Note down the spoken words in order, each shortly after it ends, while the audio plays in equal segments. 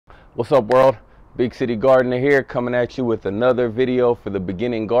What's up, world? Big City Gardener here, coming at you with another video for the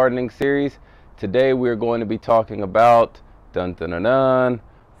beginning gardening series. Today we're going to be talking about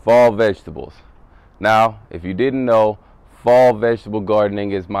fall vegetables. Now, if you didn't know, fall vegetable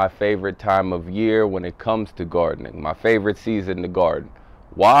gardening is my favorite time of year when it comes to gardening. My favorite season to garden.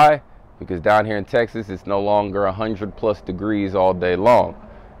 Why? Because down here in Texas it's no longer 100+ degrees all day long.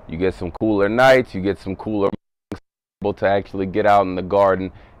 You get some cooler nights, you get some cooler able to actually get out in the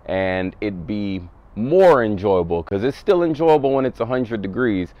garden and it be more enjoyable, because it's still enjoyable when it's 100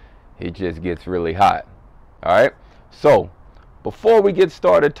 degrees. It just gets really hot. All right, so before we get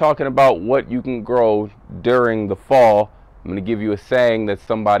started talking about what you can grow during the fall, I'm going to give you a saying that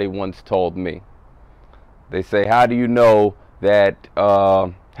somebody once told me. They say, how do you know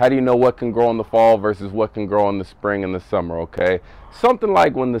what can grow in the fall versus what can grow in the spring and the summer? Okay, something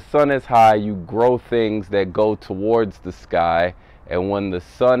like when the sun is high, you grow things that go towards the sky, and when the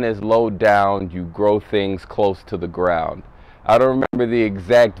sun is low down, you grow things close to the ground. I don't remember the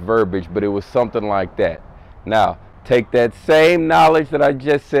exact verbiage, but it was something like that. Now, take that same knowledge that I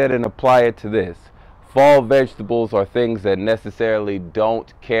just said and apply it to this. Fall vegetables are things that necessarily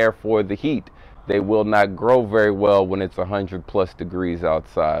don't care for the heat. They will not grow very well when it's 100+ degrees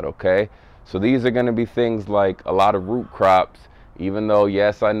outside, okay? So these are going to be things like a lot of root crops. Even though,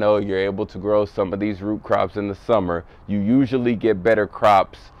 yes, I know you're able to grow some of these root crops in the summer, you usually get better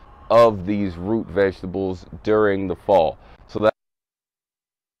crops of these root vegetables during the fall. So that's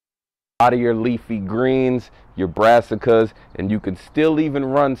a lot of your leafy greens, your brassicas, and you can still even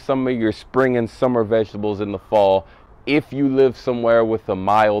run some of your spring and summer vegetables in the fall if you live somewhere with a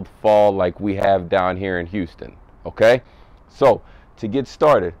mild fall like we have down here in Houston, okay? So to get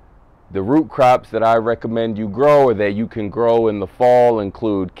started, the root crops that I recommend you grow or that you can grow in the fall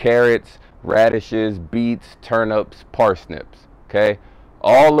include carrots, radishes, beets, turnips, parsnips, okay?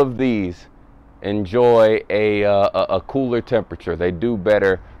 All of these enjoy a cooler temperature. They do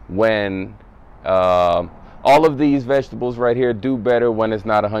better when, all of these vegetables right here do better when it's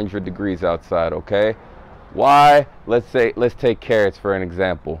not 100 degrees outside, okay? Why? Let's take carrots for an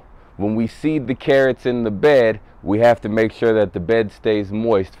example. When we seed the carrots in the bed, we have to make sure that the bed stays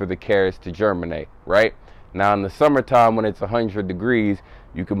moist for the carrots to germinate, right? Now in the summertime when it's 100 degrees,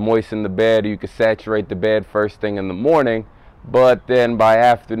 you can moisten the bed, or you can saturate the bed first thing in the morning, but then by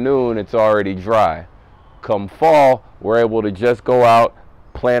afternoon it's already dry. Come fall, we're able to just go out,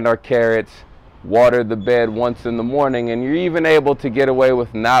 plant our carrots, water the bed once in the morning, and you're even able to get away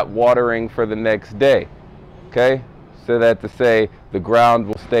with not watering for the next day, okay? So that to say, the ground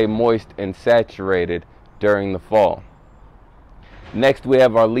will stay moist and saturated during the fall. Next, we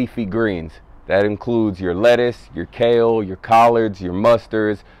have our leafy greens. That includes your lettuce, your kale, your collards, your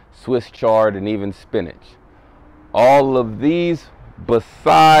mustards, Swiss chard, and even spinach. All of these,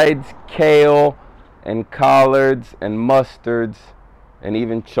 besides kale and collards and mustards and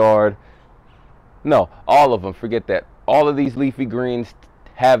even chard, no, all of them, forget that. All of these leafy greens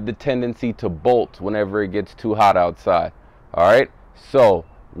have the tendency to bolt whenever it gets too hot outside. All right, so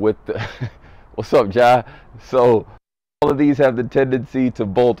with the what's up, Ja? So all of these have the tendency to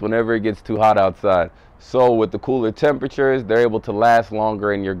bolt whenever it gets too hot outside. So with the cooler temperatures, they're able to last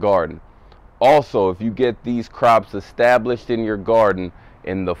longer in your garden. Also, if you get these crops established in your garden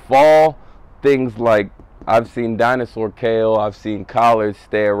in the fall, things like, I've seen dinosaur kale, I've seen collards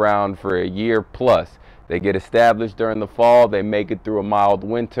stay around for a year plus. They get established during the fall, they make it through a mild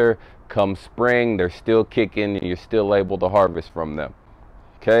winter. Come spring, they're still kicking and you're still able to harvest from them.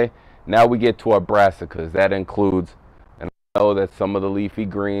 Okay, now we get to our brassicas. That includes, and I know that some of the leafy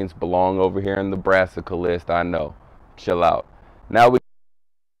greens belong over here in the brassica list, I know. Chill out. Now we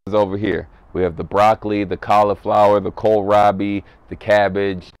over here. We have the broccoli, the cauliflower, the kohlrabi, the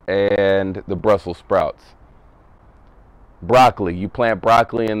cabbage, and the Brussels sprouts. Broccoli, you plant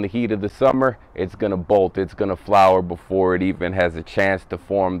broccoli in the heat of the summer, it's going to bolt, it's going to flower before it even has a chance to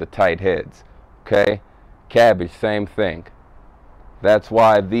form the tight heads. Okay? Cabbage, same thing. That's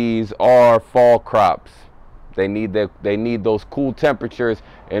why these are fall crops. They need those cool temperatures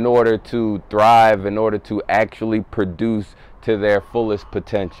in order to thrive, in order to actually produce to their fullest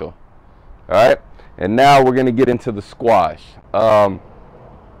potential. All right? And now we're going to get into the squash.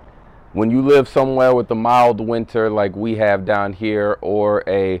 When you live somewhere with a mild winter like we have down here, or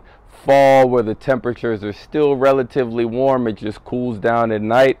a fall where the temperatures are still relatively warm, it just cools down at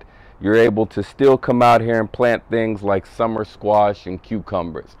night, you're able to still come out here and plant things like summer squash and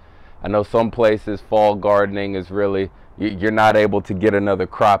cucumbers. I know some places fall gardening is really, you're not able to get another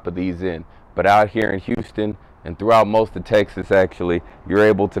crop of these in, but out here in Houston and throughout most of Texas actually, you're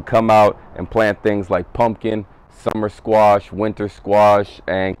able to come out and plant things like pumpkin, summer squash, winter squash,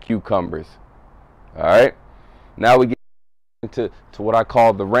 and cucumbers. All right. Now we get into what I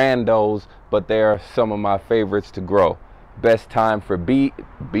call the randos, but they are some of my favorites to grow. Best time for beans.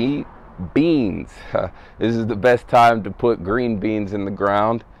 This is the best time to put green beans in the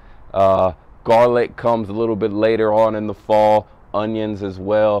ground. Garlic comes a little bit later on in the fall. Onions as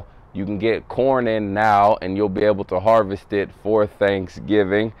well. You can get corn in now, and you'll be able to harvest it for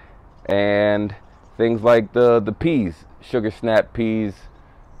Thanksgiving. And things like the peas, sugar snap peas,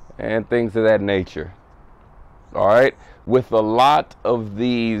 and things of that nature. All right. With a lot of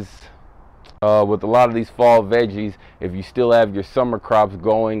these fall veggies, if you still have your summer crops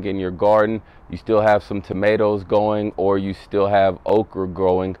going in your garden, you still have some tomatoes going, or you still have okra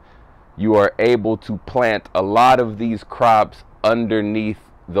growing, you are able to plant a lot of these crops underneath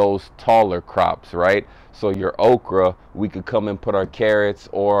those taller crops, right? So your okra, we could come and put our carrots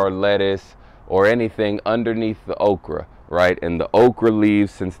or our lettuce or anything underneath the okra, right? And the okra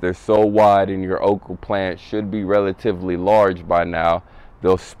leaves, since they're so wide and your okra plant should be relatively large by now,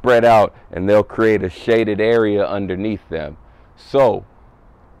 they'll spread out and they'll create a shaded area underneath them. So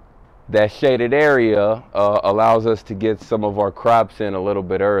that shaded area allows us to get some of our crops in a little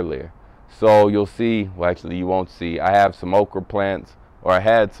bit earlier. So you'll see, well, actually you won't see, I have some okra plants, or I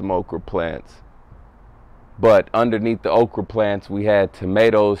had some okra plants. But underneath the okra plants, we had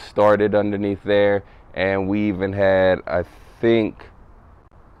tomatoes started underneath there, and we even had, I think,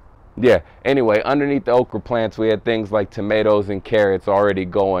 yeah, anyway, underneath the okra plants, we had things like tomatoes and carrots already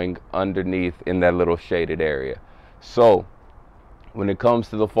going underneath in that little shaded area. So when it comes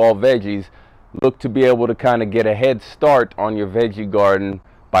to the fall veggies, look to be able to kind of get a head start on your veggie garden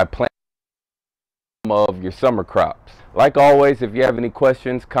by planting some of your summer crops. Like always, if you have any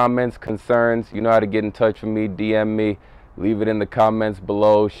questions, comments, concerns, you know how to get in touch with me. DM me, leave it in the comments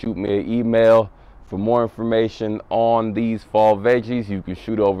below, shoot me an email. For more information on these fall veggies, you can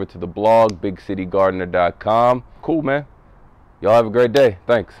shoot over to the blog, bigcitygardener.com. Cool, man. Y'all have a great day.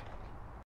 Thanks.